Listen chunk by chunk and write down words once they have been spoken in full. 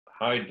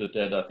hide the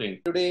dead, I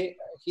think. Today,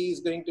 he is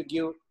going to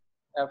give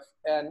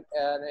an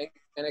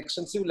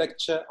extensive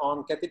lecture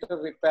on catheter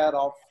repair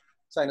of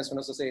sinus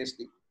venosus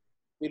ASD.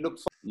 We look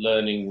for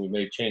learning, we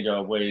may change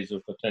our ways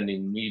of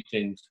attending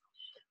meetings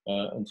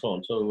and so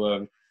on.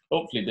 So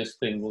hopefully this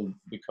thing will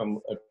become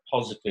a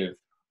positive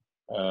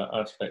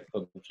aspect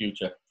of the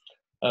future.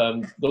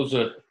 Those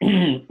are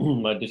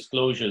my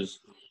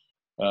disclosures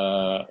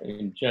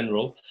in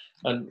general.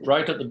 And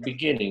right at the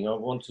beginning, I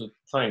want to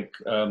thank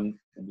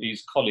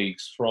these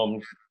colleagues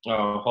from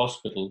our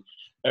hospital,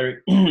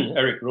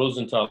 Eric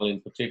Rosenthal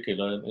in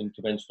particular, an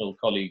interventional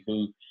colleague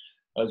who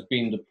has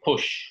been the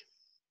push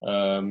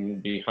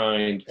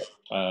behind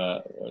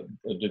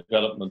the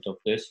development of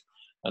this,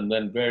 and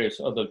then various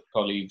other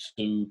colleagues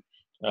who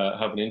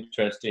have an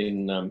interest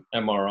in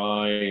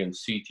MRI and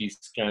CT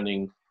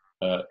scanning,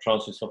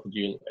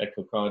 transesophageal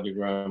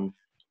echocardiogram,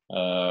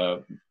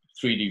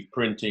 3D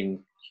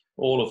printing,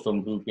 all of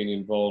them who've been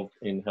involved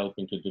in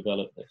helping to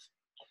develop this.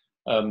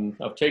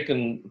 I've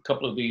taken a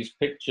couple of these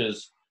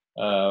pictures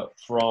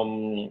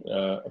from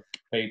a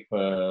paper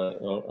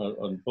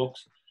on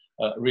books,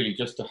 really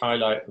just to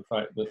highlight the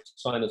fact that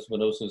sinus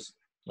venosus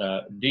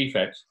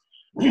defects,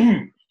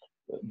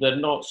 they're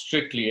not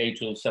strictly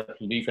atrial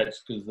septal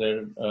defects because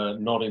they're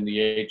not in the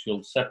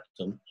atrial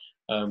septum.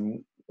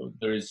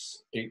 There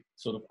is a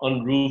sort of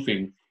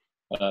unroofing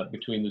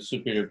between the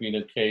superior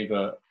vena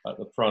cava at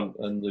the front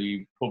and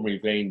the pulmonary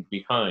vein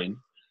behind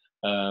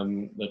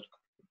that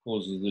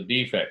causes the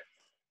defect.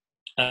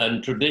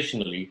 And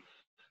traditionally,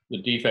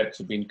 the defects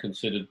have been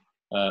considered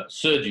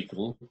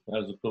surgical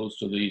as opposed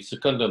to the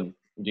secundum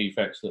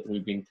defects that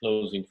we've been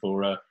closing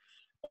for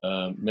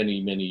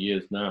many, many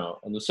years now.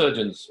 And the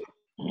surgeons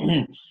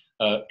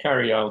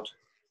carry out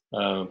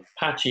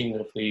patching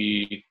of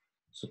the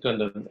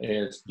secundum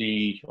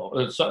ASD,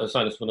 or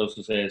sinus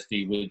venosus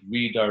ASD, with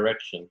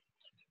redirection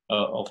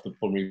of the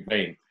pulmonary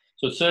vein.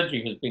 So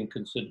surgery has been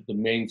considered the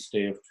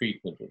mainstay of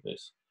treatment of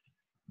this.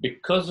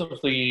 Because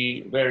of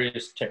the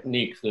various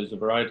techniques, there's a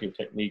variety of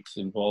techniques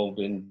involved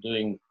in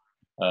doing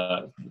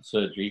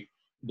surgery.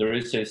 There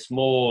is a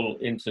small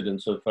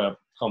incidence of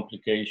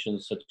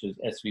complications such as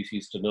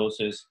SVC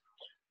stenosis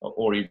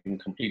or even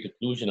complete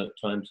occlusion at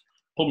times,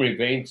 pulmonary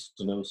vein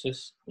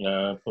stenosis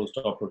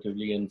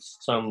post-operatively, and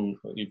some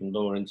even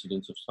lower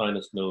incidence of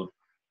sinus node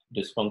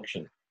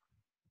dysfunction.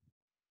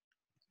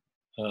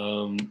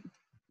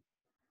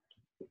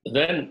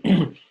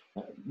 Then,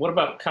 what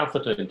about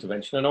catheter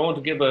intervention? And I want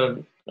to give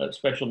a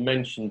special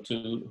mention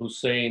to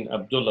Hussein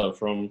Abdullah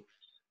from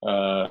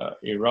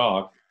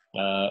Iraq,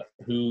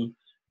 who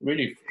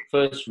really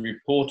first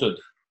reported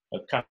a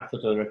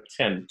catheter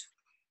attempt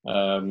at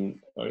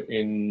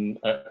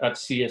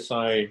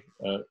CSI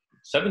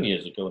 7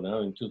 years ago now,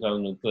 in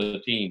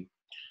 2013,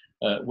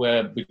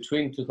 where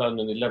between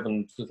 2011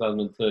 and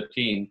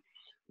 2013,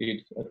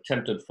 he'd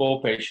attempted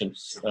 4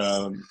 patients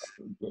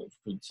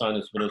with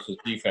sinus venosus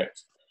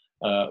defects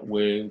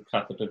with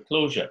catheter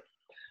closure.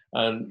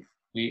 And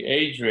the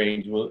age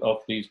range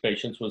of these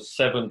patients was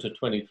 7 to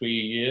 23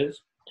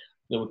 years.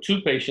 There were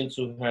 2 patients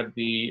who had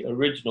the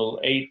original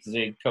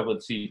 8-zig covered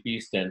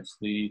CP stents,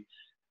 the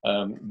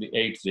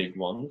 8-zig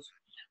ones.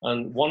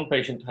 And 1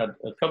 patient had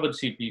a covered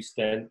CP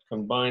stent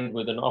combined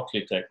with an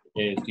Occlutech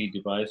ASD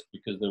device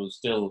because there was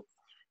still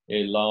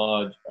a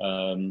large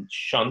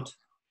shunt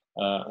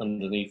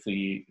underneath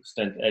the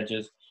stent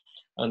edges.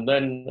 And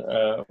then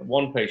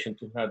 1 patient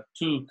who had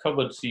 2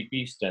 covered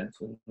CP stents,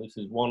 and this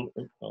is one,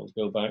 I'll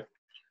go back.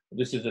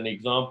 This is an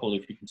example,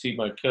 if you can see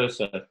my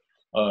cursor,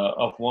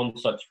 of one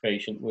such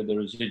patient with a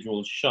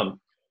residual shunt.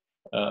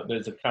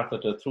 There's a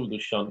catheter through the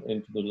shunt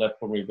into the left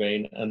pulmonary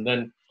vein, and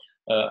then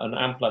an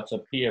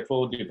Amplatzer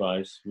PFO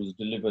device was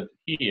delivered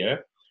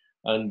here,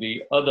 and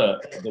the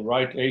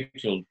right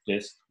atrial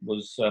disc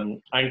was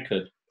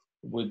anchored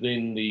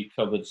within the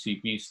covered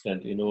CP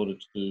stent in order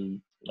to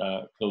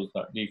close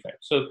that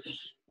defect. So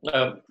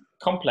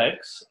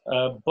complex,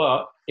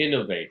 but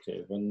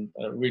innovative, and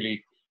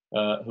really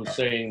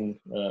Hussein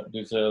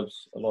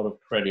deserves a lot of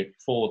credit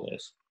for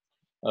this.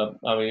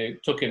 I mean,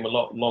 it took him a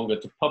lot longer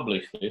to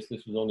publish this.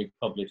 This was only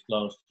published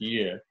last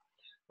year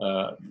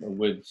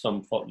with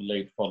some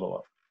late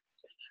follow-up.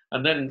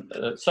 And then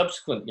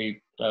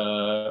subsequently,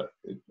 Gaurav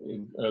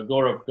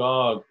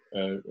Garg,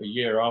 a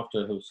year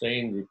after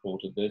Hussein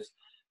reported this,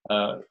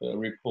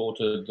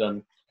 reported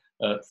a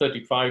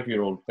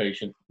 35-year-old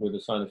patient with a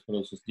sinus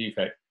venosus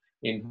defect,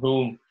 in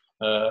whom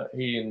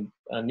he and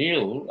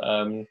Anil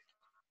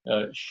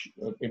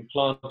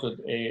implanted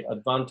a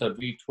Advanta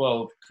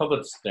V12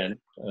 covered stent,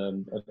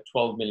 a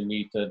 12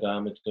 millimeter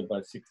diameter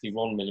by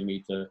 61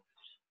 millimeter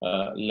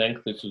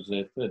length. This was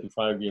a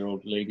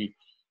 35-year-old lady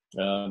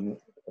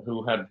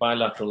who had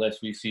bilateral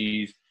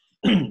SVCs,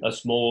 a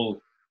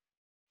small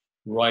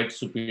right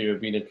superior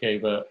vena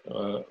cava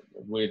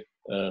with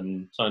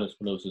sinus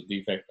venosus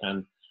defect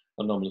and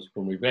anomalous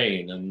pulmonary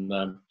vein. And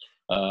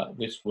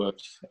this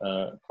worked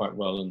quite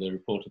well, and they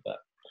reported that.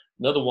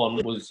 Another one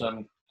was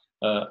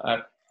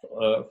at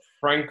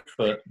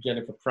Frankfurt.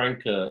 Jennifer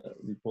Franke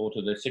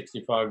reported a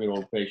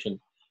 65-year-old patient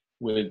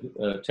with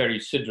Terry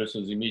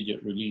Sidrus's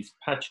immediate release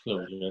patch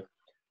closure,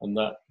 and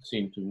that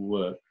seemed to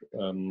work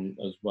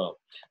as well.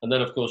 And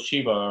then, of course,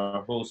 Shiva,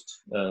 our host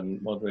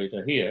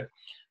moderator here,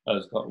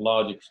 has got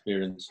large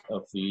experience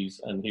of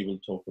these, and he will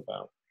talk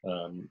about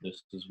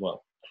this as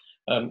well.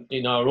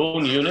 In our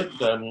own unit,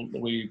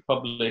 we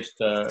published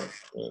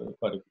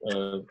quite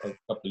a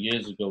couple of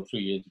years ago, 3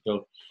 years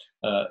ago,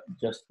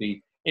 just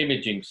the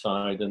imaging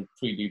side and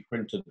 3D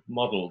printed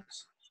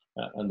models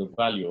and the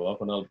value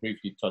of, and I'll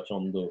briefly touch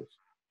on those.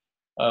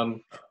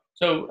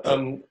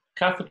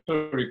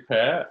 Catheter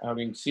repair,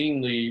 having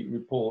seen the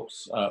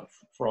reports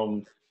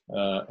from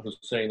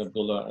Hussain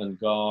Abdullah and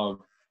Garg,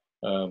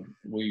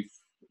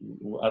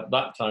 at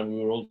that time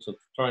we were also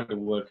trying to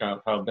work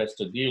out how best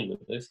to deal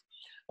with this.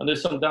 And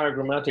there's some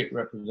diagrammatic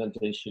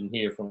representation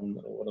here from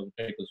one of the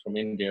papers from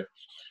India,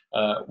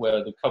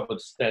 where the covered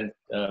stent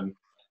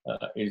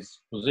is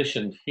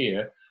positioned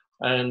here.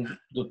 And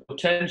the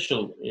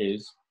potential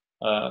is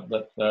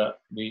that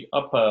the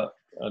upper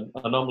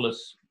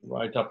anomalous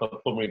right upper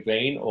pulmonary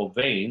vein or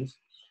veins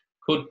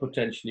could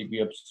potentially be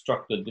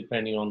obstructed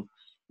depending on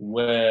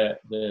where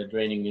they're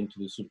draining into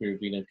the superior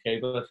vena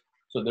cava.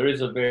 So there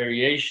is a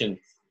variation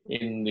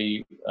in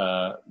the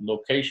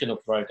location of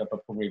right upper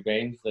pulmonary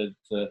veins. There's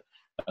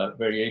a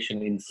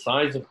variation in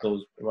size of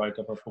those right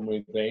upper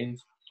pulmonary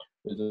veins.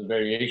 There's a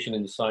variation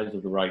in the size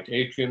of the right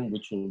atrium,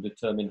 which will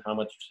determine how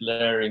much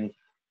flaring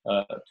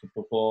to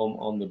perform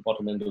on the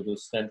bottom end of the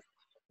stent.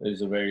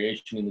 There's a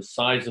variation in the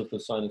size of the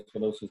sinus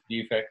venosus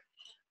defect.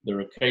 There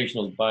are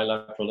occasional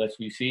bilateral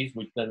SVCs,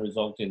 which then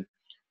result in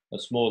a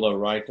smaller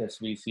right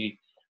SVC.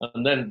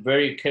 And then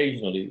very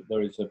occasionally,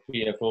 there is a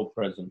PFO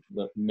present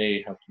that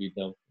may have to be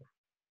dealt with.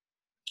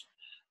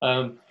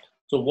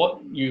 So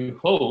what you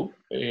hope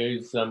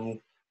is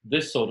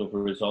this sort of a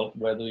result,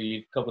 where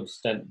the covered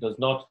stent does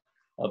not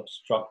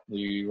obstruct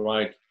the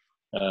right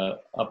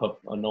upper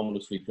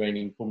anomalously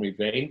draining pulmonary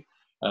vein,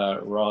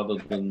 rather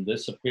than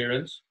this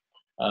appearance.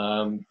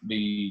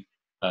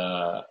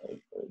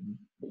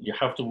 You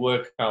have to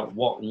work out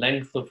what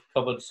length of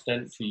covered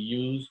stent to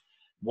use,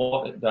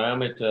 what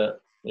diameter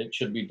it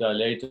should be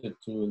dilated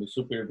to in the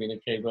superior vena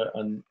cava,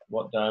 and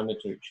what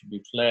diameter it should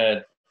be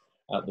flared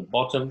at the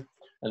bottom,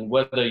 and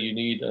whether you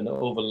need an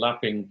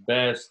overlapping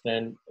bare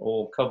stent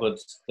or covered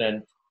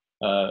stent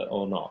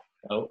or not.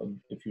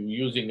 If you're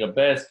using a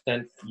bare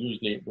stent,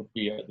 usually it would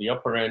be at the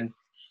upper end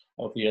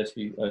of the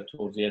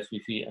towards the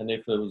SVC, and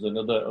if there was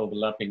another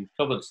overlapping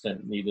covered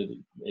stent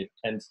needed, it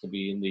tends to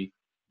be in the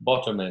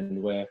bottom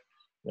end, where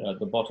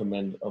the bottom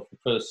end of the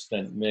first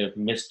stent may have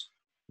missed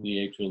the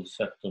atrial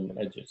septum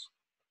edges.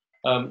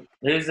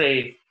 Here's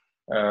a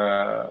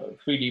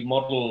 3D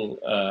model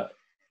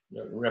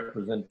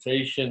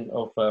representation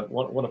of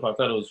one of our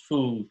fellows,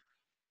 Fu,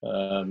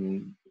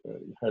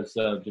 has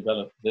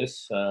developed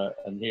this,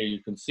 and here you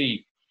can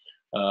see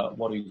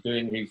what he's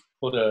doing. He's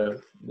put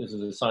this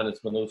is a sinus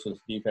venosus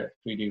defect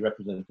 3D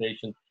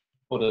representation,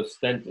 put a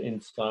stent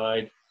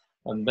inside,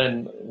 and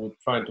then we're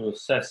trying to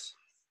assess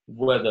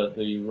whether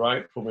the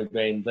right pulmonary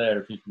vein there,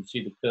 if you can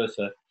see the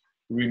cursor,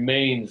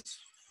 remains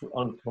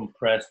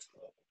uncompressed,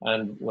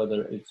 and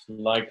whether it's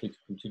likely to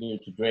continue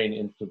to drain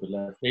into the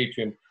left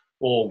atrium,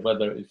 or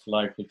whether it's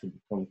likely to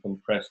become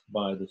compressed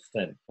by the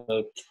stent.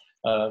 So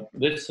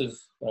this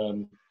is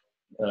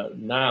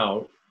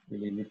now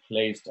really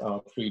replaced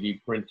our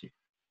 3D printing.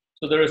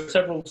 So there are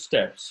several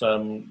steps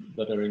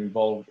that are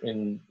involved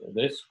in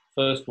this.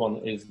 First one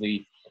is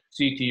the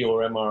CT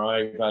or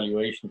MRI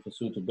evaluation for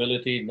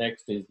suitability.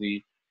 Next is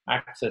the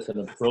access and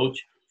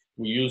approach.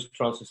 We use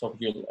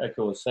transesophageal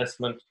echo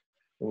assessment.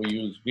 We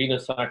use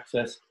venous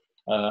access,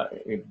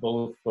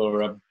 both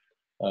for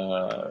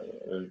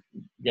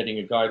getting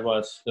a guide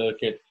wire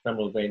circuit,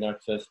 femoral vein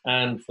access,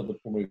 and for the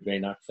pulmonary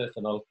vein access,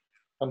 and I'll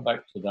come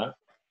back to that.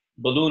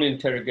 Balloon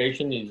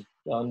interrogation is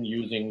done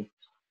using,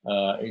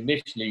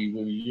 initially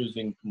we were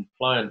using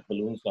compliant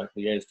balloons like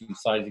the ASD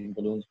sizing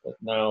balloons, but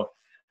now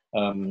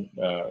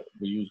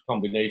we use a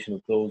combination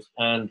of those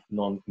and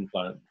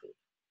non-compliant balloons.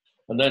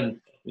 And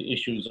then the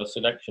issues are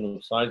selection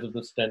of size of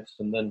the stents,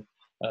 and then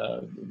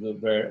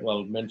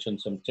I'll mention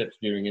some tips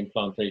during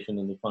implantation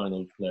and the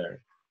final flaring.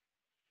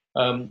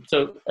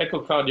 So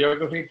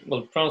echocardiography,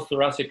 well,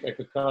 transthoracic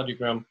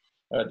echocardiogram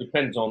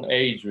depends on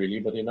age really,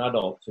 but in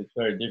adults it's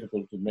very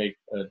difficult to make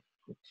a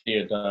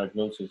clear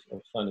diagnosis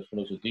of sinus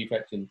venosus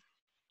defects. In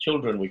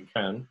children we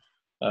can,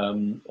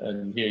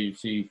 and here you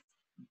see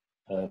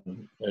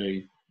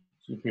a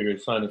superior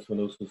sinus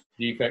venosus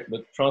defect,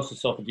 but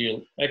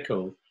transesophageal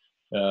echo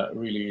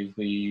really is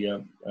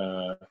the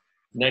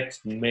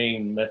next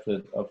main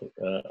method of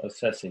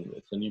assessing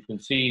this. And you can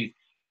see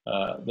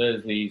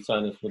there's the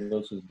sinus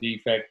venosus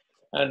defect,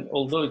 and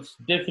although it's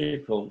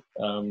difficult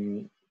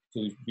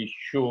to be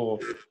sure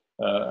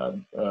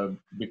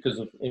because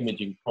of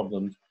imaging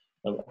problems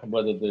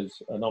whether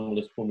there's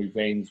anomalous pulmonary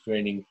veins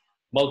draining,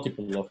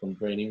 multiple often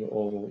draining,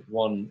 or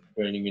one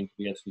draining into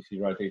the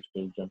SVC right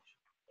atrial junction.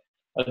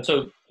 And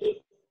so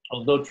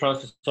although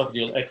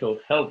transesophageal echo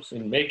helps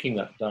in making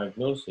that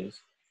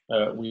diagnosis,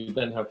 we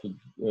then have to,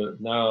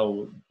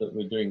 now that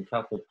we're doing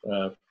cath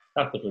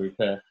catheter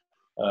repair,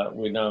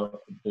 we're now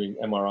doing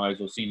MRIs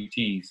or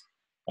CTs,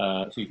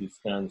 CT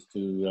scans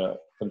to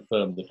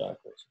confirm the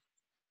diagnosis.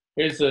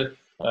 Here's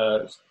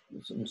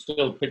some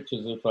still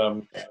pictures of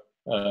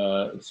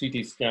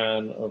CT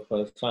scan of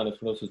sinus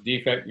venosus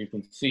defect. You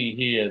can see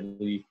here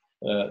the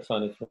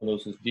sinus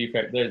venosus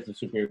defect. There's the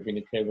superior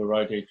vena cava,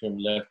 right atrium,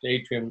 left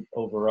atrium,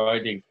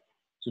 overriding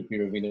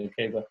superior vena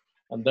cava.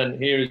 And then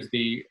here is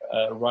the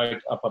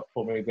right upper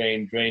pulmonary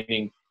vein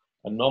draining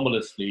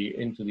anomalously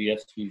into the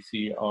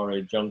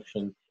SVC-RA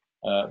junction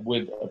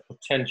with a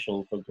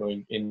potential for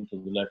going into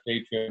the left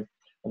atrium.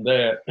 And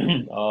there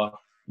are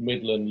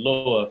middle and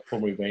lower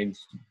pulmonary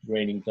veins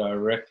draining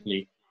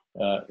directly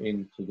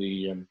into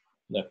the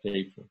left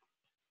atrium.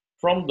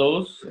 From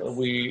those,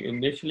 we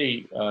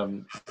initially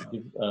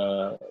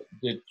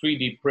did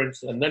 3D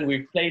prints, and then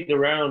we played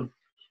around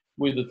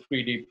with the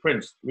 3D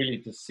prints really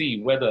to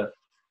see whether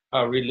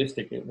how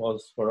realistic it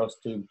was for us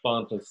to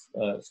implant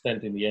a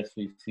stent in the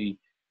SVC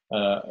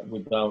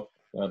without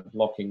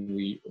blocking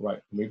the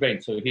right pulmonary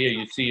vein. So here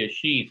you see a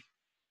sheath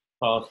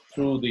pass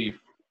through the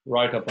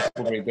right upper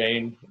pulmonary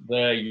vein.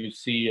 There you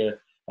see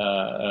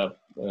a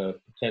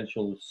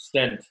potential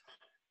stent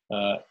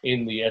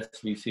in the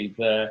SVC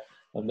there.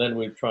 And then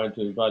we're trying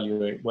to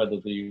evaluate whether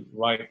the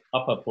right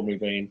upper pulmonary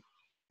vein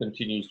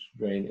continues to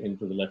drain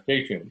into the left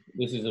atrium.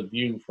 This is a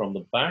view from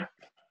the back.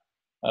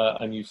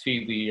 And you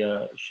see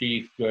the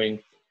sheath going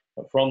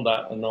from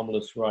that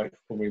anomalous right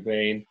pulmonary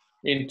vein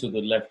into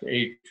the left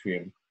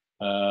atrium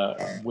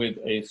with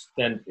a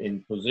stent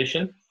in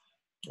position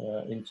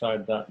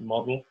inside that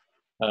model.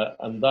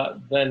 And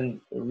that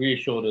then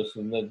reassured us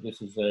that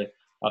this is a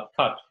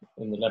cut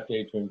in the left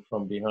atrium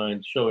from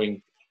behind,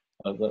 showing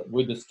that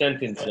with the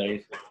stent in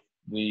place,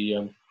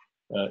 the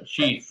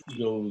sheath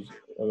goes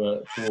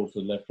towards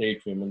the left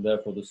atrium, and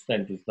therefore the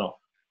stent is not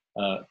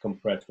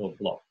compressed or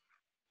blocked.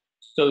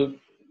 So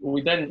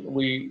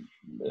we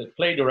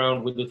played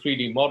around with the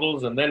 3D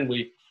models, and then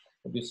we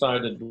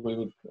decided we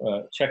would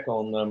check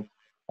on them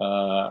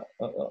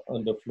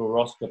under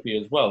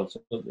fluoroscopy as well.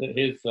 So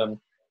here's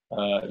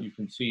you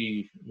can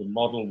see the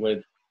model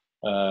with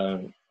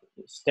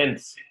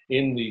stents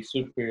in the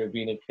superior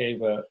vena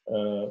cava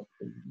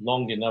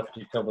long enough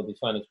to cover the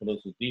sinus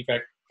venosus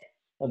defect.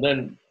 And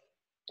then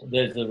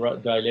there's the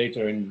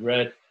dilator in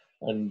red,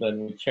 and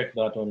then we check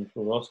that on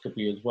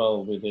fluoroscopy as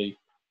well with a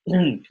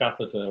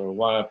catheter or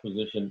wire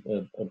position,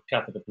 a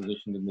catheter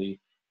positioned in the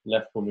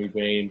left pulmonary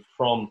vein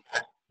from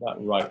that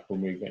right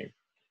pulmonary vein.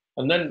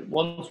 And then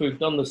once we've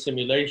done the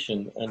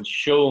simulation and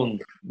shown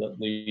that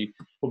the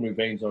pulmonary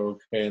veins are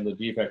okay and the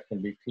defect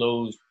can be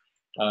closed,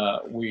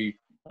 we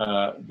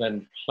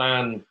then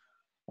plan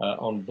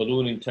on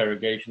balloon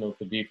interrogation of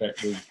the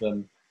defect with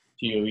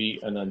TOE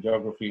and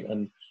angiography,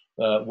 and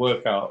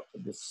work out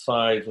the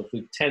size of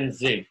the 10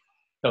 zig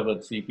covered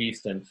CP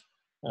stents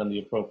and the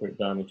appropriate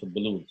diameter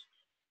balloons.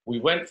 We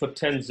went for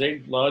 10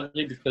 zig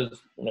largely because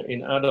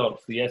in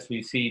adults, the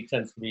SVC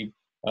tends to be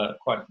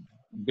quite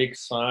big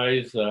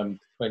size,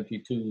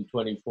 22,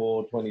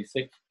 24,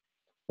 26,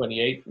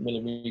 28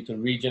 millimeter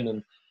region,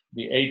 and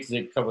the 8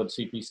 zig covered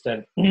CP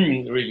stent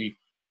really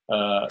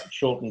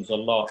shortens a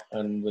lot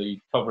and the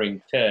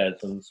covering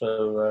tears, and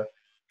so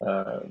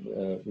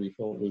we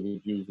thought we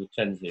would use the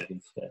 10 zig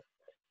instead.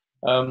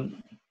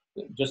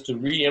 Just to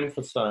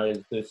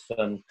re-emphasize this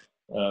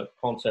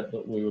concept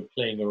that we were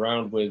playing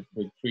around with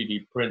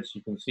 3D prints,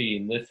 you can see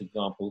in this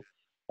example,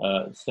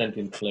 stent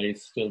in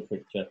place, still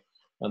picture,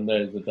 and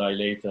there's the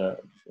dilator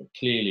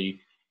clearly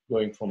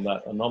going from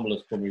that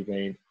anomalous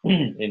pulmonary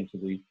vein into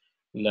the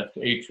left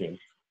atrium,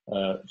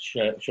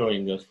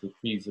 showing us the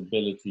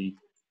feasibility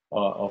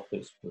of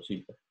this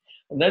procedure.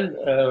 And then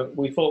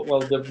we thought, well,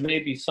 there may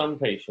be some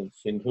patients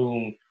in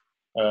whom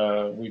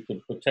we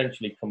could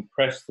potentially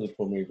compress the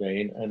pulmonary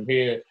vein, and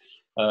here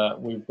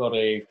we've got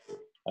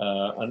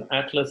an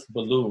atlas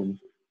balloon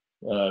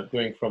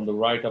going from the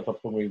right upper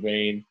pulmonary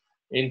vein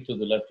into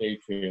the left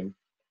atrium,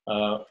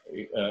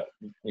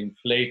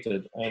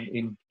 inflated and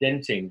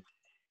indenting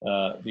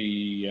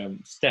the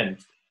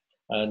stent,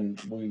 and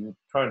we were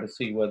trying to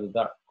see whether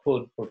that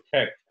could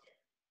protect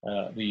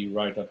the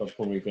right upper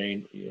pulmonary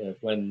vein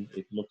when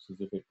it looks as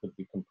if it could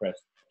be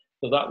compressed.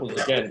 So that was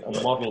again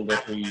a model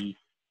that we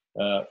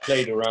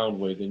played around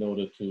with in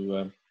order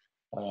to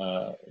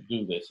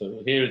do this.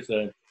 So here's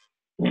a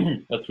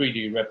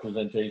 3D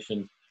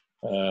representation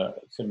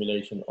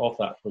simulation of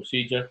that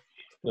procedure.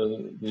 So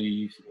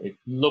it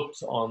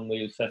looks on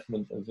the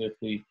assessment as if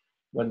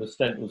when the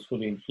stent was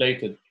fully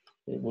inflated,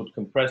 it would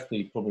compress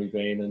the pulmonary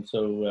vein, and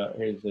so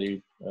here's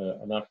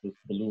an atlas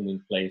balloon in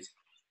place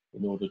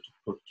in order to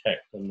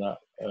protect, and that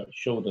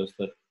showed us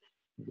that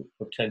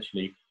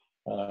potentially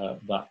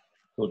that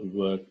could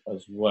work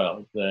as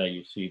well. There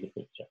you see the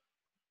picture.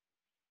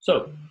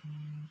 So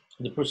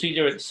the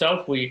procedure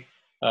itself, we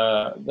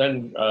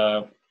then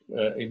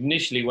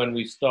initially when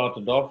we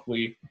started off,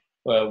 we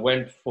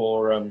went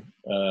for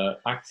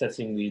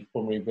accessing the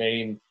pulmonary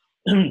vein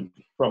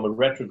from a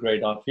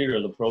retrograde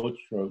arterial approach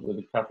with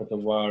a catheter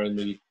wire in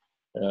the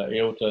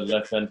aorta,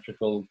 left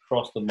ventricle,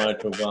 cross the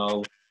mitral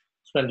valve,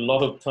 spent a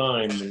lot of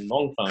time, a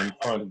long time,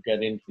 trying to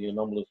get into the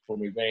anomalous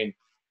pulmonary vein,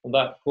 and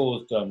that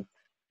caused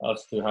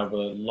us to have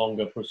a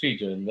longer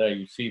procedure. And there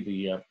you see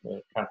the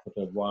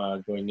catheter wire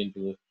going into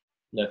the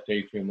left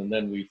atrium, and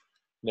then we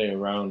lay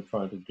around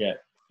trying to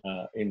get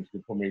into the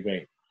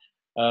pulmonary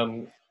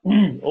vein.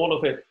 All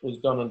of it was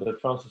done under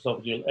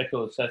transesophageal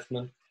echo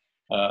assessment.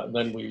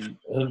 Then we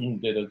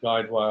did a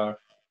guide wire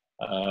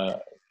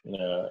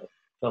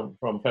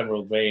from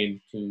femoral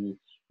vein to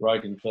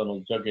right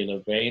internal jugular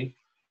vein.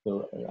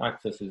 So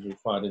access is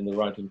required in the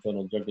right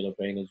internal jugular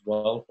vein as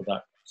well for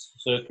that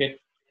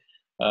circuit.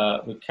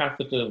 The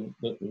catheter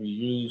that we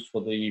used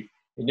for the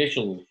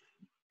initial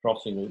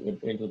crossing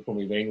into the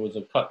pulmonary vein was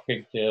a cut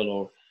pigtail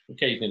or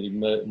occasionally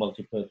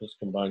multi-purpose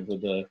combined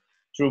with a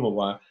Truma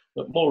wire.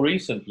 But more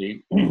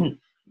recently,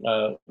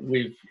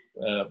 we've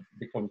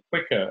become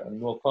quicker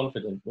and more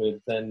confident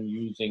with then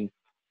using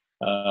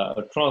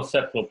a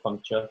transseptal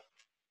puncture,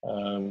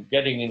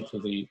 getting into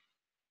the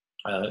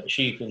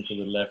sheath into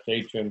the left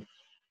atrium,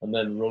 and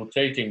then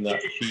rotating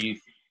that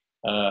sheath.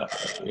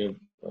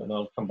 And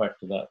I'll come back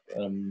to that.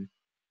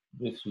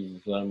 This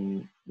was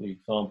the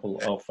example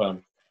of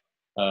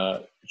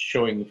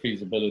showing the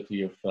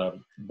feasibility of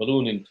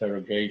balloon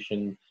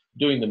interrogation,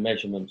 doing the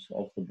measurements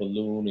of the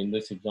balloon. In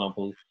this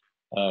example,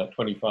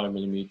 25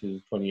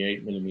 millimeters,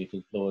 28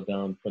 millimeters lower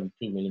down,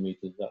 22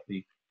 millimeters at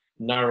the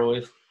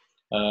narrowest,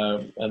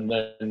 and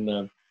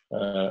then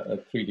a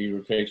 3D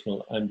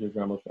rotational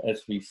angiogram of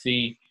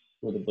SVC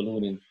with a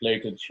balloon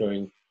inflated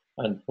showing,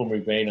 and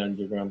pulmonary vein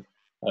angiogram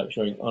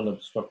showing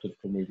unobstructed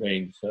pulmonary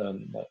veins.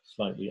 That's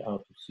slightly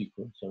out of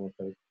sequence, I'm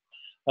afraid.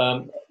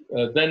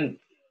 Then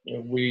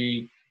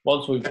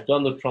once we've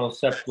done the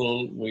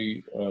transseptal,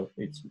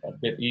 it's a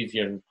bit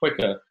easier and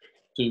quicker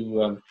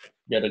to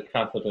get a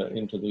catheter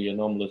into the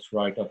anomalous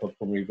right upper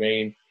pulmonary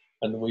vein,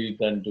 and we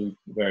then do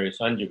various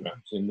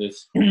angiograms. In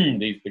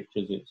these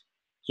pictures, it's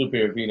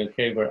superior vena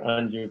cava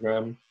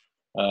angiogram,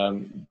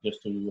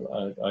 just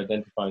to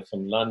identify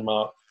some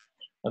landmarks.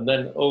 And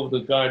then over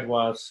the guide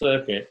wire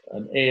circuit,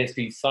 an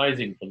ASD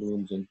sizing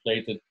balloon's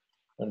inflated,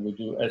 and we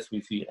do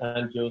SVC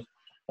angios.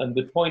 And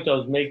the point I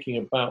was making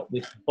about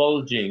this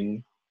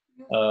bulging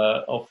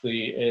of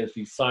the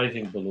ASD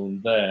sizing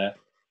balloon there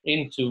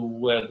into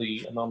where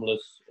the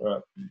anomalous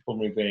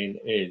pulmonary vein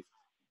is,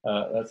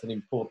 that's an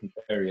important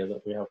area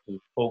that we have to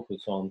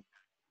focus on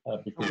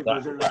because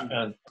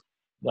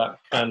that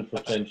can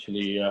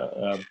potentially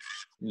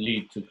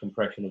lead to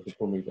compression of the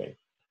pulmonary vein.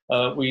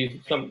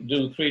 We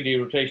do 3D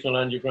rotational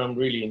angiogram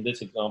really in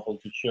this example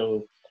to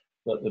show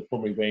that the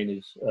pulmonary vein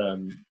is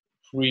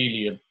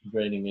freely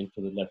draining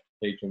into the left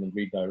atrium and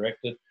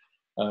redirected.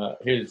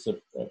 Here's a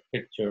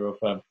picture of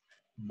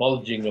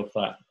bulging of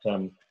that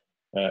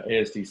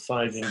ASD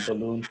sizing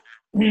balloon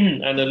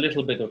and a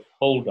little bit of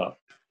hold up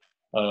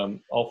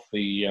of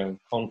the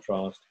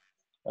contrast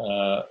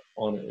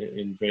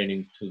in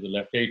draining to the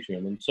left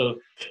atrium. And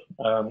so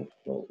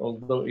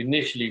although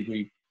initially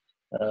we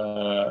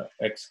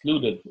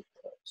excluded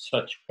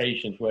such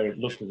patients where it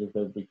looked as if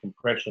there would be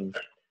compression,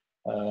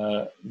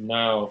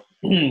 now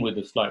with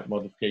a slight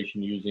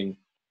modification using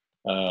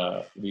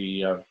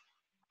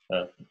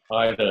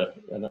either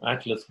an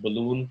atlas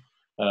balloon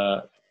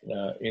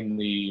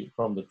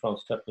from the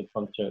transseptal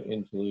puncture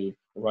into the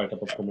right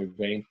upper pulmonary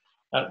vein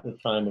at the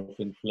time of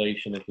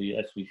inflation of the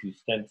SVC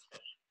stents,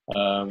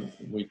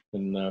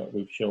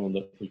 we've shown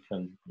that we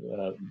can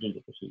do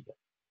the procedure.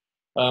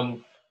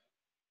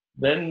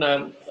 Then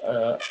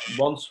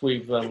once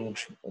we've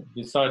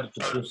decided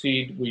to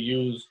proceed, we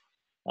use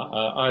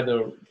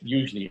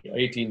usually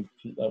 18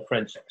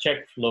 French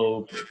check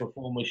flow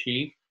performer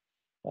sheath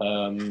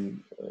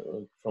from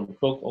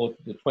Cook, or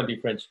the 20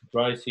 French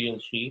dry seal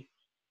sheath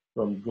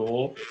from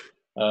Gore.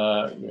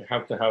 You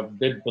have to have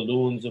bib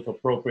balloons of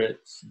appropriate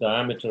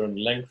diameter and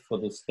length for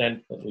the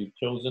stent that we've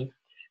chosen.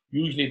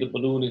 Usually the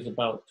balloon is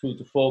about 2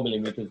 to 4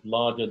 millimeters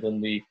larger than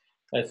the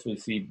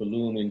SVC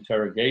balloon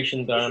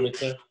interrogation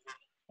diameter.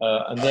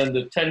 And then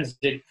the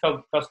 10-zig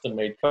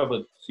custom-made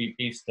covered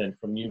CP stent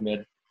from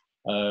UMed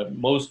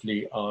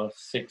mostly are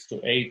 6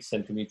 to 8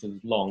 centimeters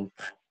long,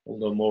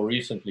 although more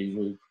recently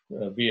we've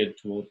veered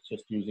towards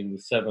just using the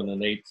 7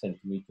 and 8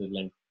 centimeter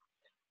length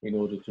in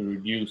order to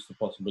reduce the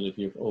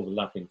possibility of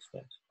overlapping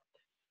stents.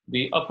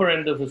 The upper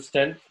end of the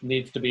stent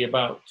needs to be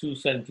about 2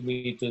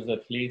 centimeters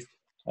at least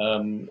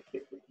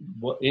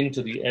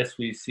into the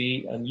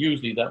SVC, and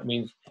usually that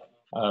means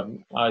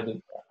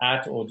either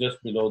at or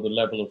just below the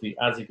level of the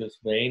azygos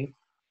vein.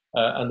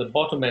 And the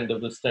bottom end of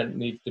the stent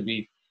needs to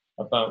be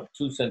about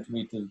 2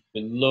 centimeters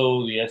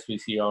below the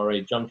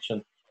SVC-RA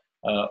junction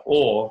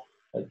or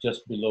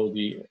just below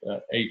the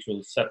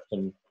atrial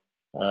septum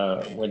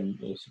when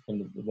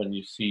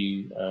you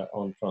see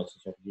on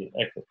transesophageal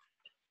echo.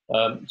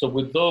 So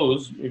with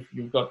those, if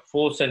you've got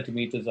 4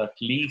 centimeters at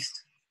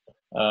least,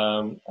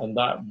 and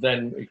that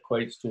then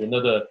equates to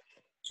another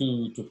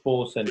 2 to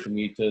 4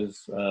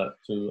 centimeters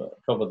to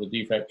cover the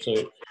defect.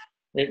 So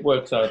it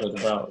works out at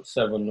about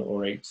 7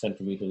 or 8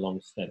 centimeter long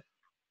stent.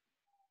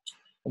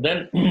 And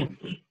then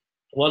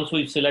once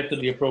we've selected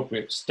the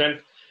appropriate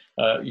stent,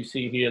 You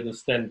see here the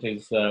stent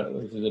is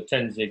this is a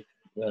 10-zig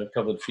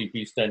covered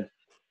CP stent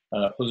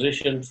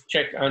positioned.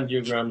 Check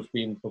angiograms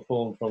being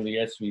performed from the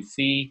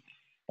SVC,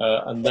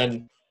 and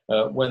then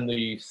when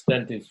the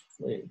stent is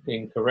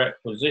in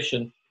correct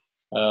position,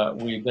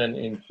 we then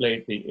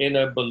inflate the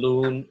inner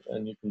balloon,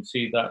 and you can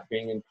see that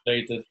being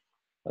inflated,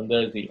 and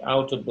there's the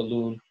outer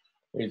balloon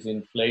is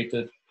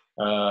inflated,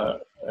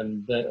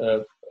 and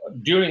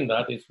during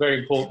that, it's very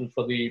important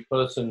for the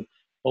person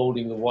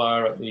holding the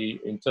wire at the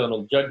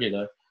internal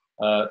jugular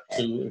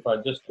to, if I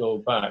just go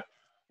back,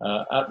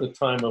 at the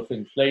time of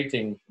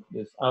inflating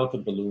this outer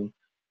balloon,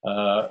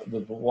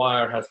 the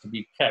wire has to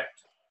be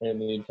kept in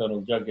the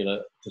internal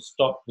jugular to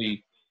stop the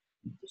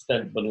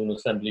stent balloon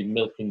assembly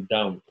milking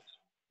downwards.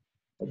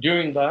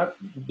 During that,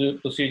 the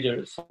procedure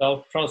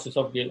itself,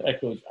 transesophageal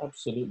echo is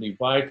absolutely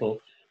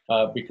vital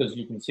because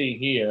you can see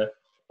here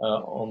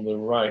on the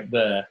right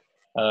there,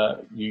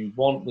 you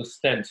want the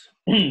stent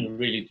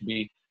really to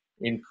be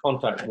in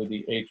contact with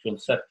the atrial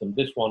septum.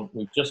 This one,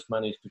 we've just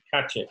managed to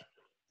catch it,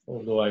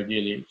 although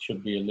ideally it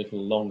should be a little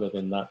longer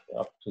than that,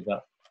 up to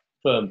that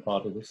firm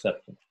part of the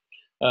septum.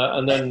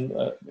 And then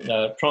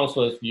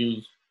transverse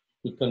views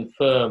to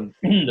confirm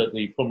that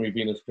the pulmonary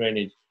venous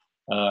drainage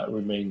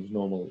remains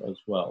normal as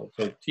well.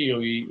 So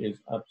TOE is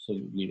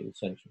absolutely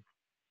essential.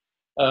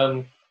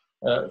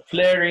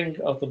 Flaring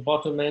of the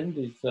bottom end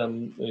is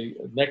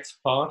the next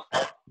part.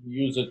 We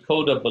use a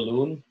coda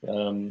balloon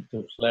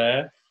to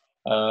flare,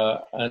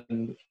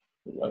 and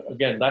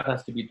again, that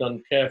has to be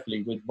done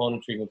carefully with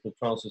monitoring of the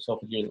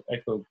transesophageal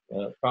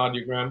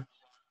echocardiogram,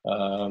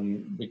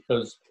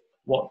 because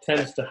what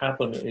tends to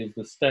happen is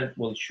the stent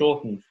will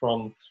shorten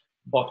from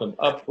bottom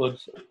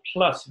upwards,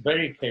 plus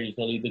very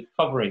occasionally the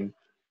covering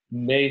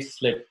may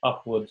slip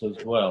upwards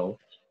as well.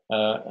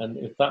 And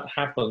if that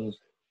happens,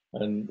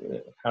 and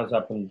it has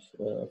happened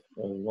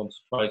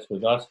once or twice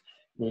with us,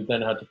 we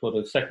then had to put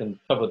a second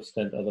covered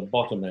stent at the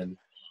bottom end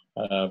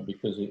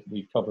because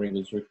the covering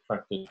is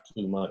retracted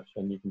too much.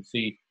 And you can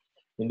see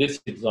in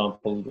this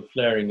example, the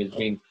flaring has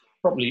been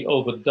probably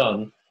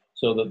overdone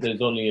so that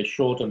there's only a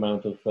short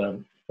amount of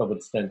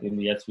covered stent in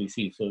the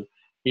SVC. So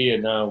here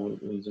now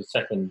is a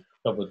second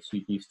covered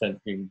CP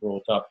stent being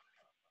brought up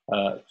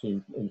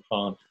to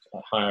implant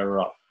higher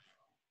up.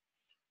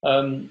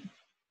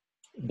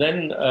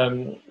 Then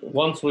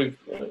once we've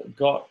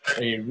got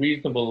a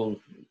reasonable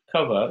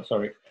cover,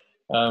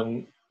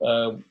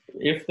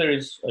 if there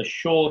is a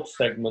short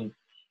segment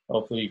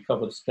of the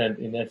covered stent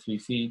in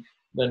SVC,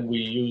 then we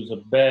use a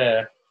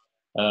bare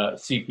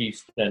CP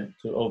stent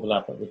to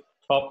overlap at the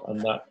top,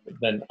 and that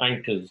then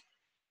anchors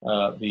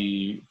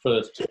the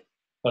first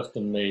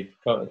custom-made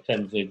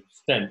 10-zig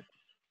stent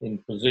in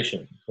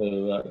position.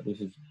 So this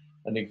is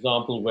an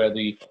example where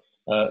the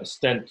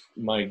stent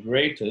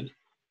migrated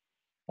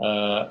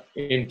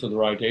into the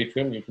right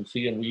atrium, you can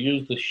see, and we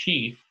use the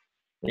sheath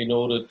in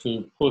order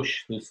to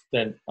push the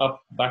stent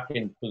up back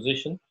in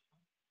position.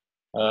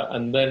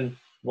 And then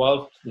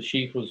whilst the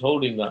sheath was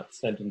holding that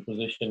stent in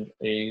position,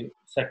 a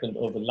second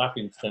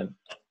overlapping stent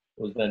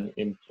was then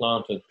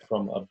implanted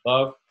from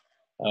above.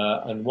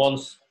 And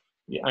once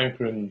the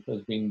anchoring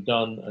has been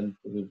done and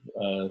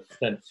the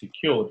stent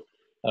secured,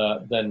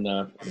 then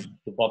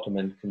the bottom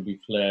end can be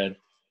flared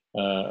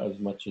as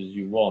much as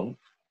you want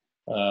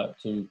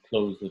to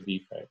close the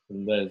defect.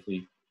 And there's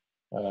the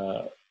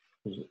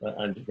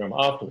angiogram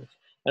afterwards.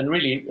 And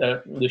really,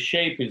 the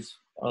shape is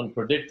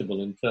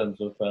unpredictable in terms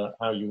of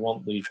how you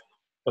want the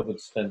covered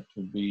stent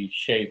to be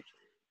shaped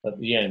at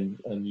the end,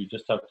 and you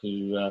just have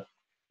to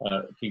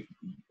keep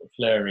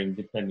flaring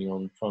depending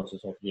on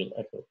transesophageal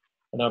echo.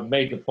 And I've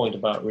made the point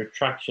about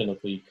retraction of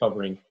the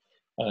covering,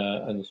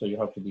 and so you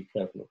have to be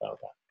careful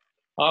about that.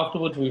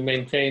 Afterwards, we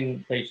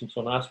maintain patients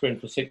on aspirin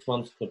for 6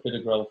 months,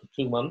 clopidogrel for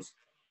 2 months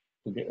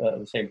to get, at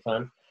the same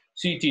time.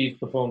 CT is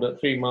performed at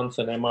 3 months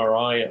and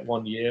MRI at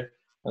 1 year,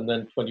 and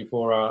then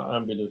 24-hour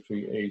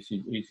ambulatory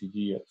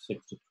ECG at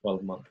 6 to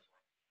 12 months.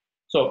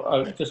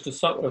 So just to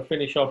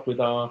finish off with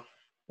our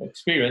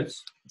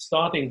experience,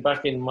 starting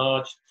back in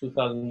March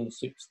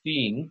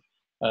 2016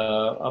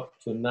 up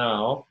to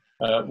now,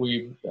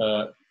 we've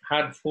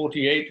had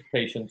 48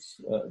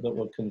 patients that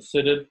were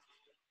considered.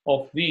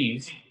 Of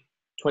these,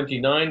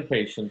 29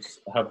 patients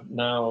have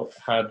now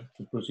had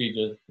the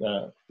procedure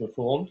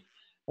performed,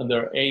 and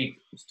there are 8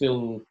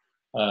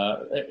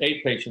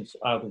 patients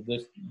out of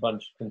this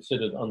bunch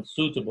considered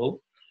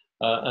unsuitable,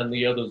 and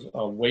the others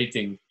are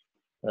waiting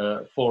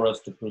for us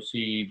to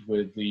proceed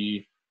with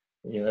the,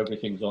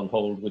 everything's on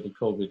hold with the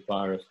COVID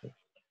virus.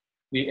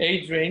 The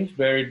age range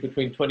varied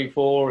between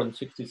 24 and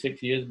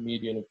 66 years,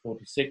 median of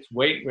 46,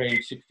 weight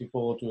range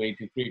 64 to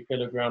 83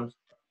 kilograms.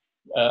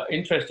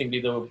 Interestingly,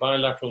 there were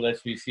bilateral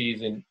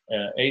SVCs in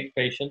 8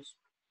 patients.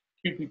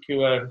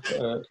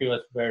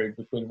 QPQS varied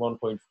between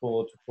 1.4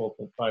 to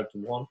 4.5 to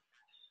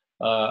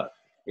 1.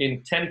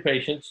 In 10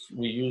 patients,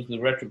 we used the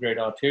retrograde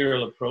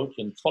arterial approach,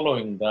 and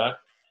following that,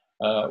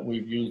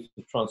 we've used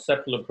the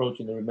transeptal approach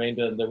in the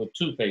remainder, and there were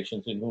 2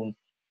 patients in whom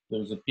there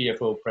was a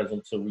PFO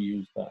present, so we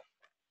used that.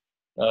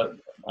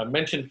 I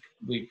mentioned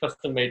the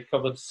custom-made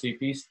covered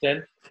CP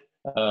stent.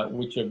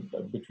 which are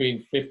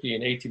between 50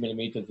 and 80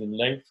 millimeters in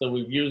length. So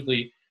we've used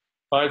the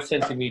 5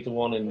 centimeter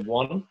one in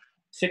 1,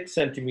 6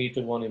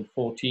 centimeter one in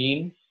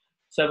 14,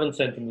 7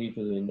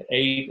 centimeters in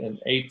 8, and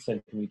 8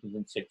 centimeters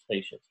in 6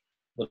 patients.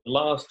 The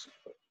last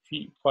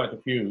quite a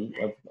few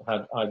have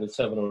had either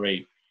 7 or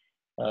 8.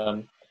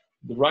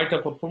 The right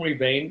upper pulmonary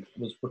vein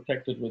was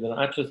protected with an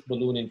atlas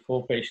balloon in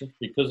 4 patients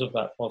because of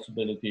that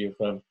possibility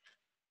of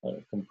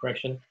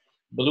compression.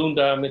 Balloon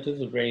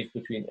diameters have ranged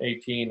between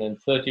 18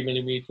 and 30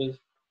 millimeters.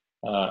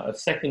 A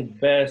second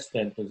bare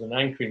stent as an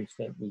anchoring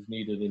stent was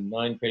needed in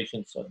 9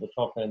 patients at the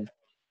top end,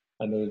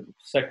 and a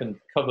second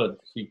covered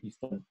CP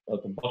stent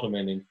at the bottom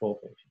end in 4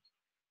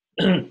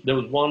 patients. There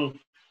was 1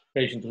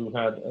 patient who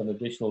had an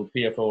additional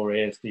PFO or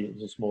ASD, it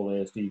was a small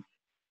ASD,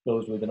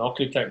 goes with an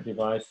Occlutech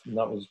device, and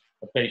that was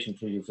a patient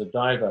who is a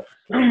diver,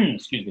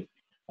 excuse me,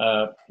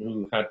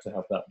 who had to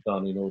have that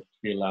done in order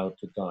to be allowed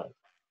to dive.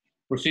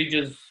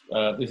 Procedures,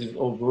 this is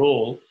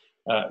overall,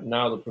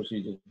 now the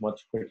procedure is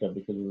much quicker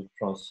because of the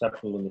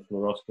transeptal and the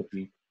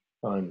fluoroscopy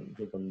time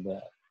given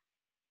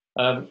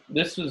there.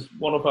 This was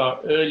one of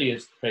our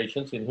earliest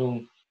patients in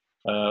whom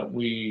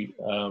we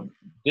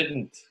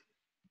didn't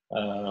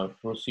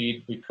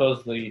proceed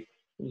because there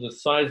was a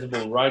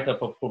sizable right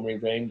upper pulmonary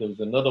vein. There was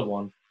another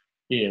one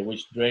here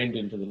which drained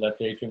into the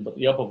left atrium, but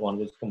the upper one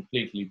was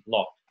completely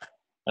blocked.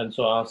 And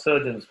so our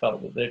surgeons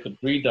felt that they could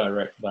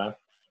redirect that,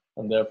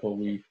 and therefore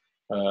we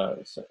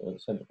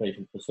sent the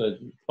patient for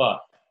surgery.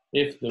 But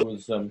if there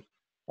was,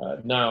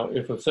 now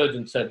if a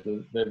surgeon said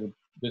that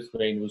this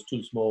vein was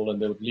too small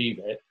and they would leave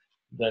it,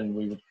 then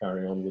we would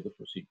carry on with the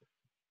procedure.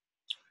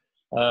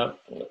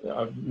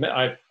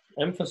 I've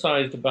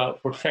emphasized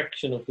about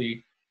protection of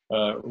the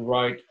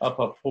right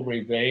upper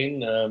pulmonary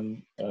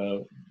vein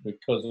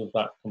because of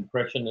that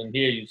compression. And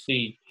here you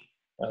see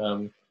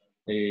a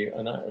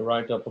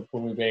right upper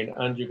pulmonary vein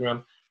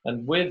angiogram.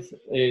 And with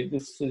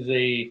this is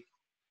a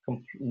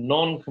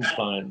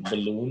non-compliant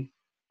balloon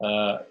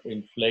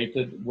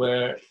inflated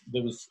where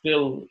there was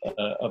still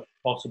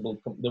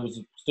there was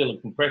still a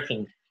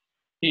compression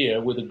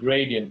here with a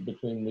gradient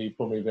between the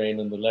pulmonary vein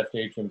and the left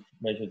atrium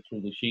measured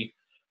through the sheath.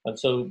 And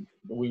so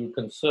we were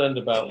concerned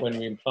about when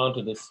we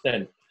implanted a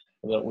stent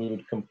that we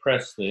would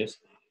compress this.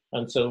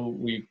 And so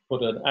we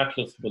put an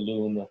atlas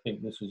balloon, I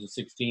think this was a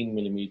 16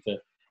 millimeter,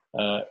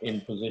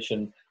 in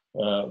position.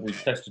 We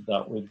tested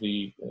that with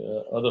the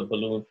other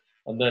balloon,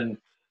 and then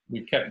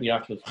we kept the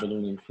atlas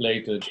balloon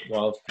inflated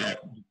whilst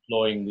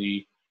deploying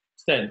the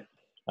stent,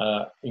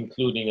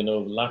 including an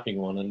overlapping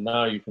one. And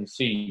now you can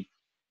see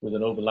with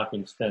an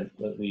overlapping stent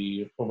that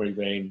the pulmonary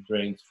vein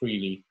drains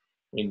freely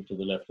into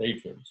the left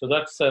atrium. So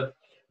that's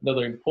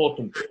another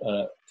important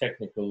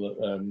technical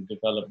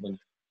development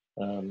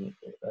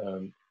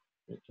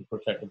to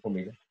protect the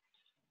pulmonary vein.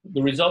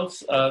 The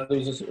results, there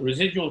was a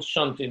residual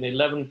shunt in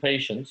 11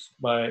 patients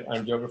by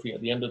angiography at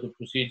the end of the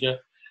procedure,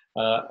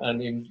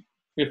 and in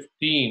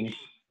 15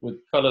 with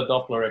color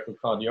Doppler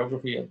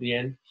echocardiography at the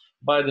end.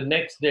 By the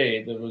next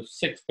day, there was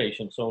 6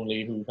 patients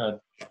only who had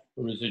a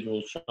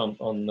residual shunt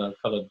on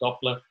color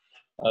Doppler.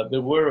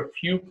 There were a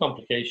few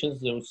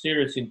complications. They were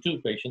serious in 2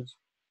 patients.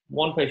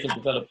 1 patient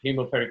developed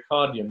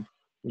hemopericardium,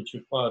 which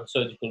required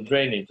surgical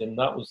drainage, and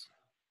that was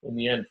in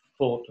the end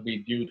thought to be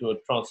due to a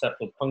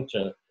transeptal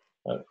puncture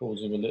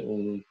causing a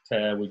little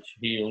tear which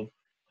healed.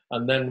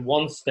 And then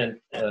 1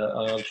 stent,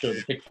 I'll show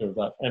the picture of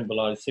that,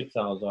 embolized 6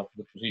 hours after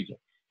the procedure.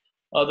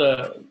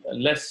 Other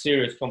less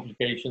serious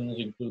complications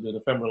included a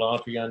femoral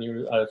artery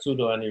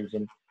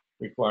pseudoaneurysm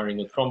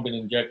requiring a thrombin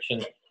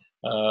injection.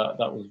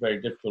 That was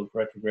very difficult,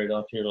 retrograde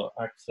arterial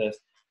access.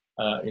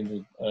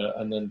 And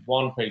then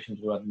 1 patient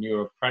who had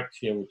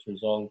neuropraxia, which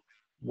resolved.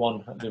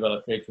 1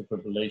 developed atrial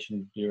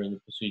fibrillation during the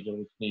procedure,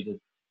 which needed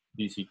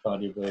DC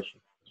cardioversion.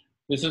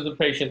 This is the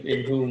patient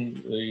in whom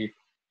the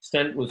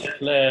stent was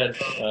flared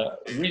a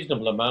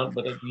reasonable amount,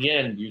 but at the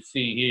end, you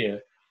see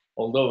here,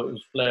 although it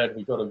was flared,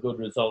 we got a good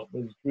result.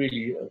 There was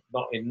really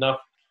not enough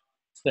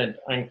stent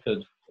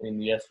anchored in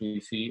the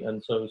SVC,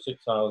 and so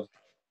 6 hours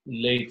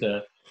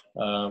later,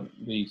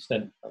 the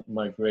stent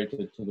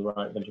migrated to the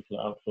right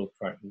ventricular outflow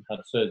tract and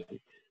had surgery.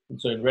 And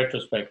so in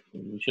retrospect,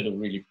 we should have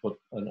really put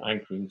an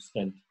anchoring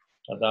stent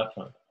at that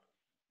time.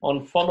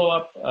 On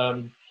follow-up,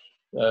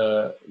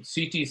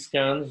 CT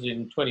scans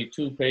in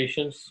 22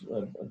 patients,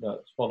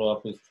 that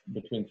follow-up is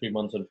between 3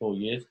 months and 4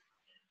 years.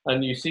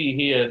 And you see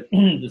here,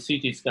 the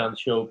CT scans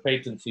show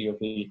patency of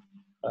the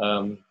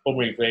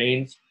pulmonary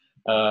veins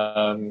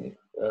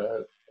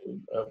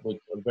with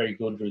a very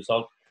good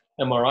result.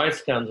 MRI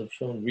scans have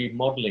shown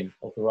remodeling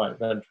of the right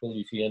ventricle.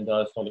 You see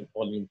end-diastolic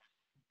volume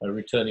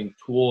returning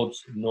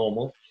towards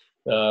normal.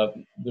 There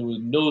was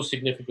no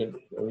significant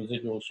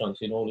residual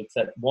shunts in all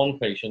except 1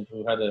 patient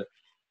who had a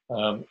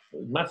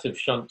massive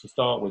shunt to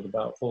start with,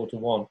 about 4 to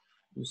 1.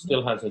 Who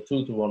still has a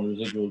 2 to 1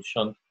 residual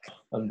shunt,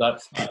 and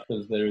that's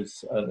because there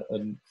is a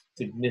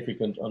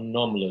significant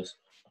anomalous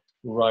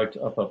right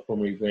upper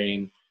pulmonary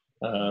vein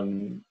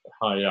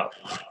high up.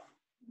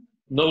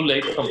 No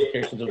late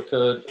complications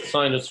occurred.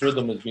 Sinus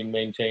rhythm has been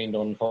maintained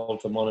on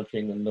Holter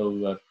monitoring, and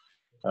no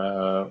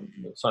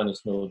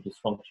sinus node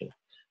dysfunction.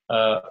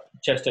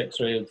 Chest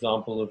X-ray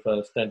example of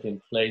a stent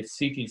in place,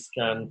 CT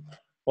scan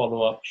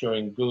follow-up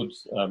showing good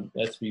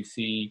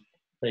SVC,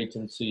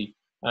 patency,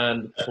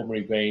 and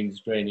pulmonary veins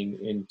draining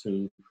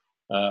into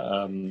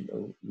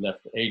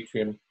left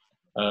atrium.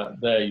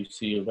 There you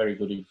see a very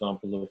good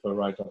example of a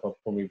right upper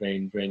pulmonary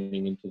vein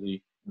draining into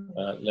the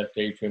left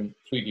atrium,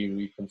 3D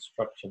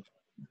reconstruction.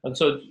 And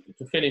so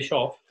to finish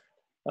off,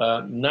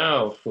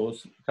 now, of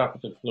course,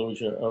 catheter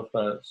closure of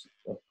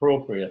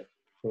appropriate,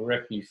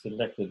 correctly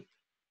selected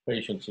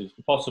patients is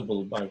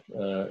possible by,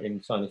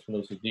 in sinus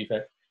venosus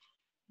defect.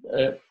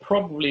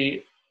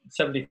 Probably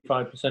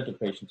 75% of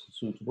patients are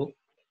suitable.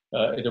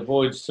 It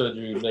avoids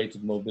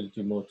surgery-related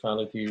morbidity,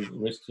 mortality,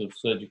 risks of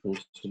surgical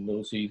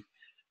stenosis.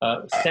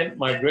 Stent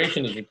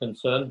migration is a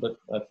concern, but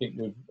I think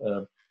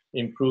we've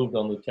improved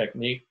on the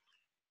technique.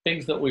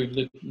 Things that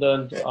we've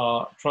learned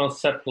are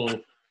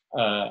transseptal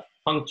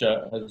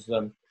puncture has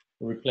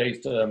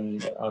replaced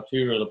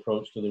arterial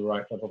approach to the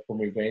right upper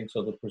pulmonary vein,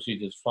 so the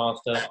procedure is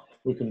faster.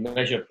 We can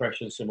measure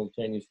pressure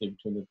simultaneously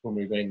between the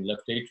pulmonary vein and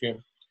left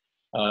atrium.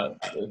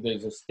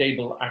 There's a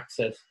stable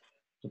access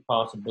to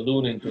pass a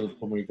balloon into the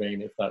pulmonary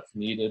vein if that's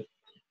needed.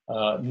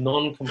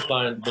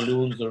 Non-compliant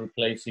balloons are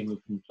replacing the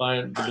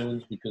compliant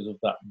balloons because of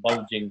that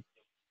bulging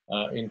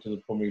into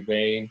the pulmonary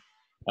vein.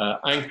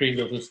 Anchoring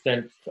of the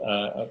stent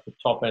at the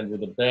top end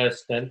with a bare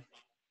stent.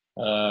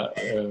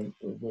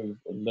 We've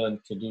learned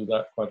to do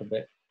that quite a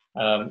bit.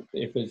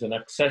 If there's an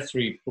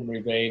accessory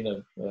pulmonary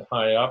vein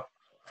high up,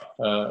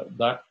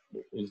 that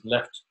is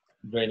left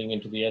draining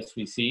into the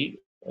SVC,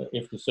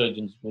 if the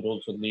surgeons would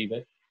also leave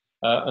it.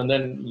 And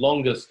then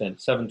longer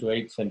stents, 7 to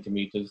 8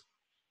 centimeters,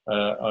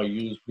 are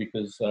used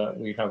because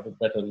we have a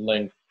better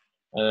length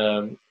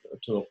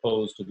to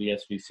oppose to the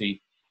SVC,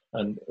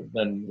 and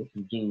then we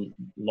can do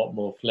a lot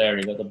more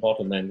flaring at the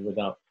bottom end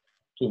without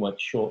too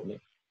much shortening.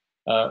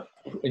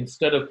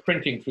 Instead of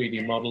printing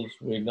 3D models,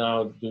 we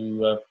now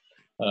do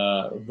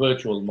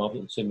virtual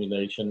model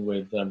simulation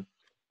with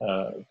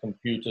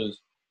computers,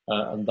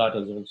 and that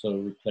has also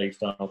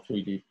replaced our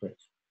 3D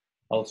prints.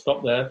 I'll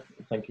stop there.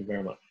 Thank you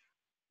very much.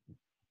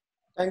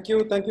 Thank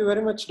you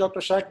very much,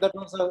 Dr. Shak. That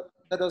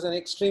was an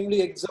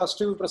extremely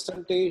exhaustive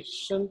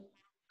presentation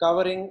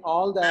covering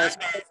all the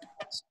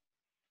aspects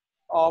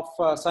of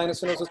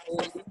sinus venosus.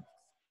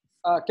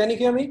 Can you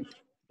hear me?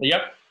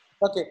 Yep.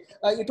 Okay.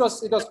 It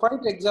was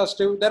quite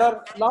exhaustive. There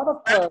are a lot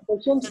of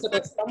questions that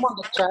have come on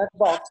the chat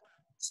box.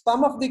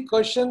 Some of the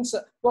questions,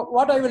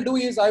 what I will do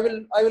is I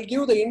will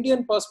give the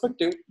Indian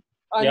perspective,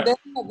 and then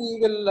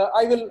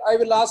I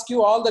will ask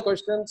you all the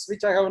questions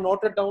which I have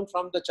noted down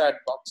from the chat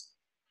box.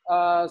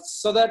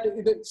 So that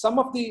some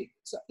of the,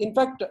 in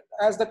fact,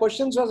 as the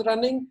questions was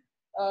running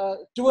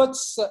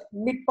towards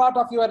mid part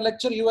of your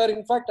lecture, you were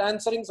in fact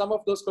answering some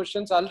of those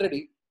questions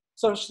already.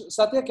 So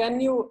Satya, can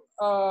you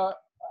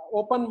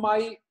open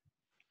my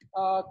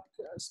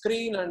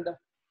screen and?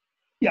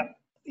 Yeah,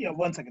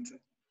 1 second, sir.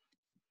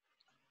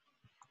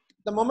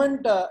 The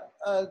moment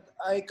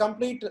I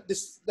complete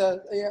this,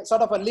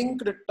 sort of a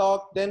linked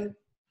talk, then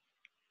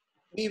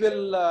we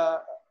will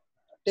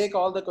take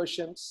all the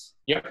questions.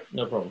 Yeah,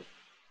 no problem.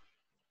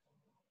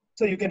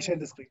 So you can share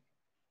the screen.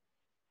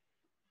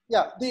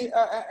 Yeah,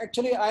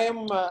 actually I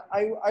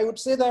would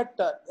say that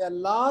a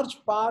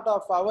large part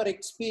of our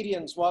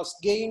experience was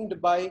gained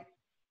by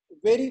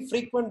very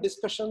frequent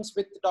discussions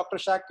with Dr.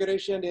 Shak,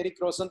 Qureshi and Eric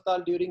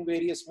Rosenthal during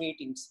various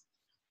meetings.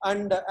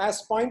 And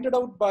as pointed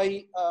out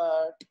by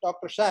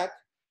Dr. Shak,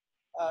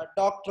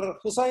 Dr.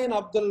 Hussain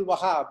Abdul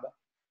Wahab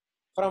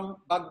from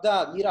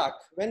Baghdad, Iraq,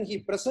 when he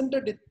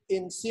presented it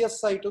in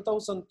CSI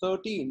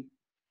 2013,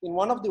 in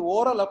one of the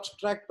oral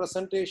abstract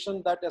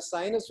presentation that a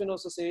sinus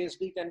venosus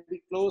ASD can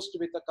be closed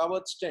with a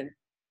covered stent.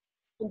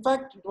 In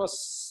fact, it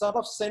was sort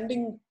of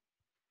sending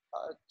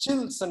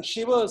chills and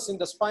shivers in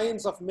the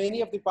spines of many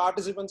of the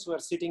participants who were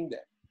sitting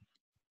there.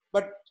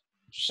 But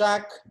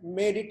Shak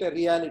made it a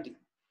reality.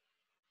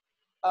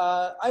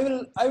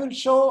 I will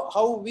show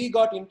how we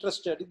got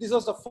interested. This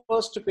was the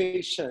first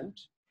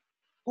patient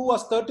who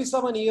was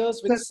 37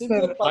 years with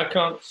severe. I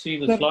can't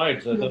see the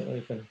slides. I don't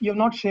know if you have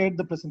not shared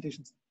the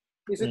presentations.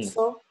 Is it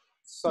so?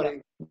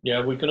 Sorry.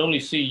 Yeah, we can only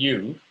see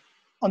you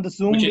on the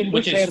Zoom,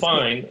 which is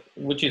fine.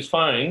 Which is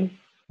fine,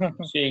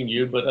 seeing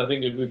you. But I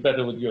think it'd be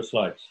better with your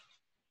slides.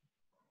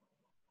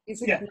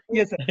 Is it? Yeah.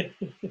 Yes, sir.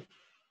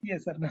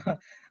 Yes, sir.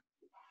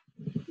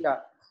 Yeah.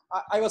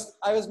 I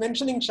was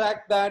mentioning,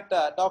 Shak, that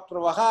Dr.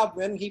 Wahab,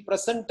 when he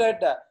presented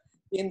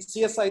in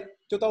CSI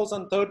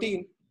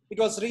 2013, it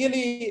was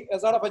really a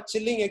sort of a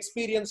chilling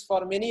experience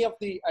for many of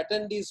the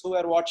attendees who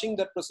were watching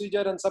that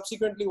procedure. And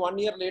subsequently, 1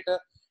 year later,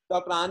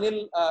 Dr.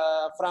 Anil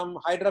from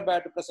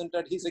Hyderabad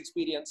presented his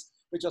experience,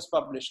 which was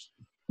published.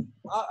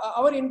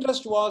 Our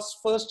interest was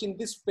first in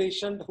this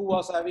patient who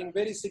was having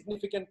very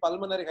significant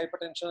pulmonary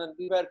hypertension, and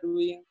we were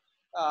doing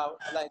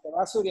like a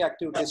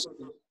vasoreactive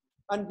testing.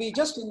 And we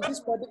just, in this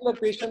particular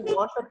patient,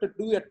 wanted to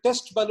do a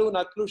test balloon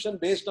occlusion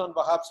based on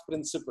Wahab's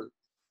principle.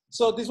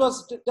 So this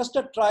was just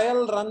a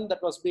trial run that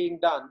was being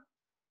done.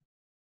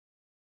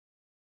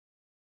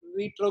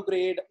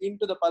 Retrograde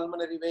into the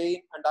pulmonary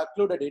vein and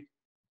occluded it.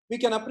 we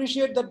can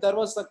appreciate that there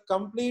was a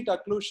complete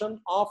occlusion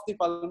of the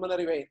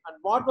pulmonary vein. And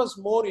what was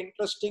more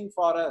interesting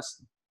for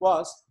us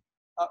was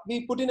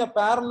we put in a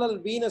parallel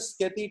venous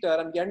catheter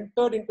and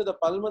entered into the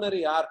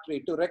pulmonary artery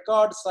to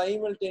record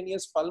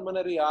simultaneous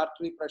pulmonary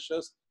artery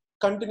pressures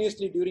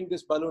continuously during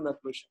this balloon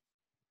occlusion.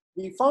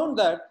 We found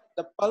that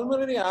the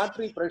pulmonary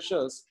artery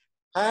pressures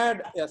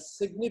had a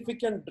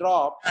significant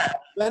drop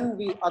when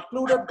we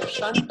occluded the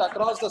shunt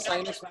across the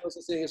sinus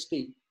venosus AST.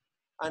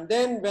 And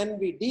then when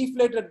we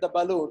deflated the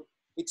balloon,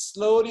 it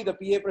slowly, the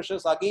PA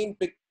pressures again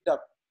picked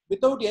up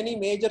without any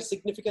major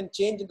significant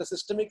change in the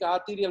systemic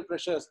arterial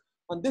pressures.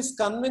 And this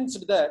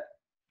convinced that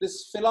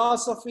this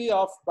philosophy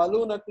of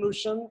balloon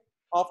occlusion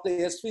of the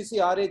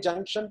SVC-RA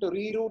junction to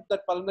reroute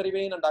that pulmonary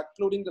vein and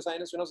occluding the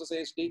sinus venosus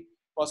AST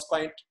was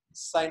quite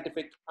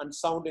scientific and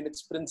sound in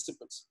its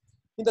principles.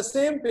 In the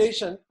same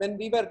patient, when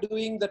we were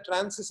doing the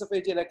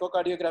transesophageal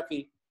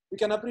echocardiography, we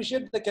can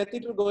appreciate the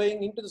catheter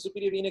going into the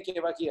superior vena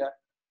cava here.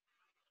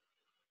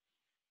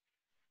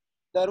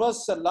 There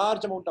was a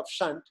large amount of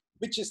shunt,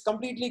 which is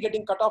completely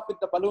getting cut off with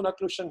the balloon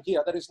occlusion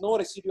here. There is no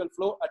residual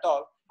flow at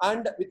all.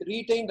 And with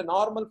retained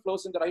normal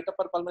flows in the right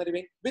upper pulmonary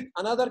vein, with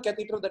another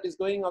catheter that is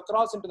going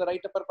across into the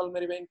right upper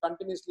pulmonary vein,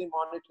 continuously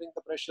monitoring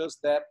the pressures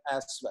there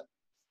as well.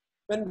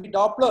 When we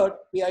Dopplered,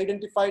 we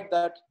identified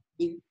that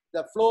the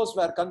flows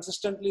were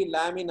consistently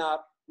laminar,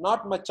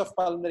 not much of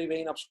pulmonary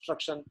vein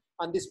obstruction,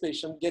 and this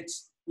patient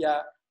gets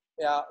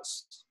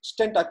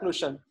stent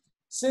occlusion.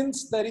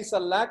 Since there is a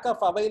lack of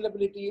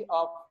availability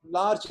of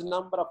large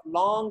number of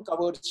long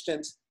covered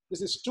stents,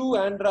 this is 2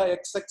 Andra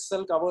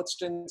XXL covered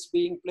stents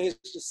being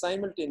placed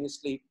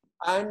simultaneously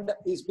and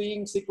is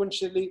being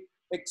sequentially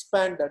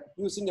expanded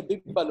using a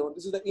big balloon.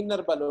 This is the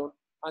inner balloon,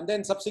 and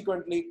then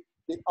subsequently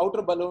the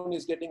outer balloon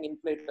is getting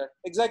inflated.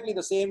 Exactly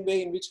the same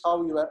way in which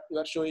how you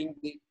are showing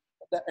the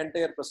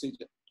entire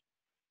procedure.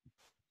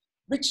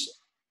 Which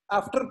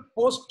after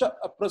post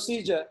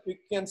procedure, we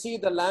can see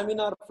the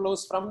laminar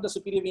flows from the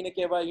superior vena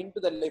cava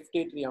into the left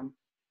atrium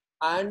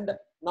and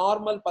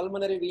normal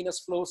pulmonary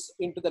venous flows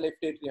into the left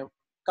atrium,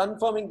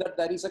 confirming that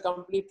there is a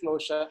complete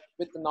closure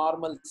with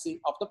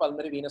normalcy of the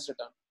pulmonary venous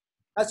return.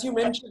 As you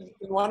mentioned,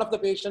 in one of the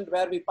patients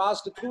where we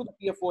passed through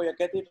the PFOA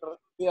catheter,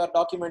 we are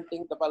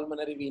documenting the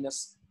pulmonary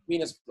venous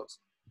flows.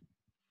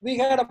 We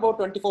had about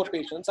 24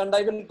 patients, and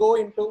I will go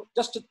into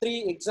just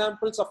 3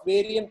 examples of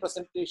variant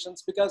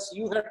presentations because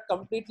you had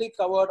completely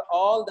covered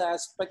all the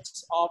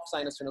aspects of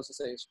sinus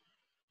venosus ASD.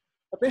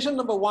 The patient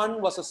number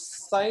 1 was a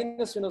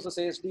sinus venosus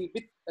ASD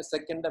with a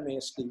secondum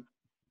ASD.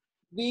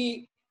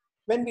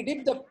 When we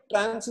did the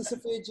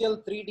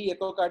transesophageal 3D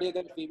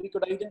echocardiography, we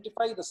could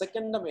identify the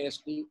secondum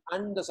ASD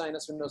and the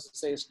sinus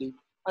venosus ASD.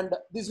 And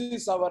this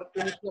is our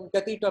initial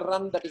catheter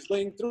run that is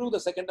going through the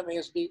secondum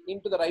ASD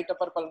into the right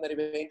upper pulmonary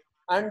vein.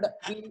 And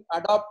we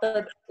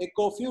adopted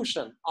echo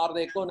fusion or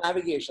the echo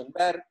navigation,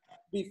 where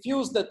we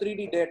fused the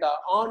 3D data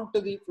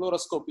onto the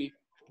fluoroscopy.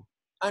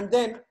 And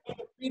then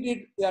we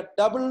did a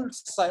double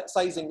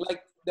sizing,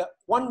 like the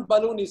one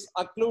balloon is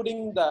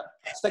occluding the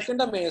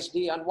secondum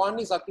ASD and one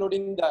is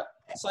occluding the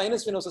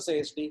sinus venosus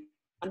ASD.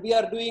 And we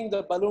are doing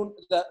the balloon,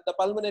 the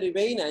pulmonary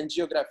vein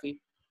angiography,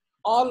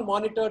 all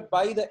monitored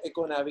by the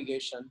echo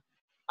navigation.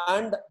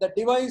 And the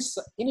device,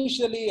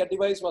 initially a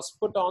device was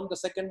put on the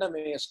secondum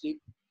ASD,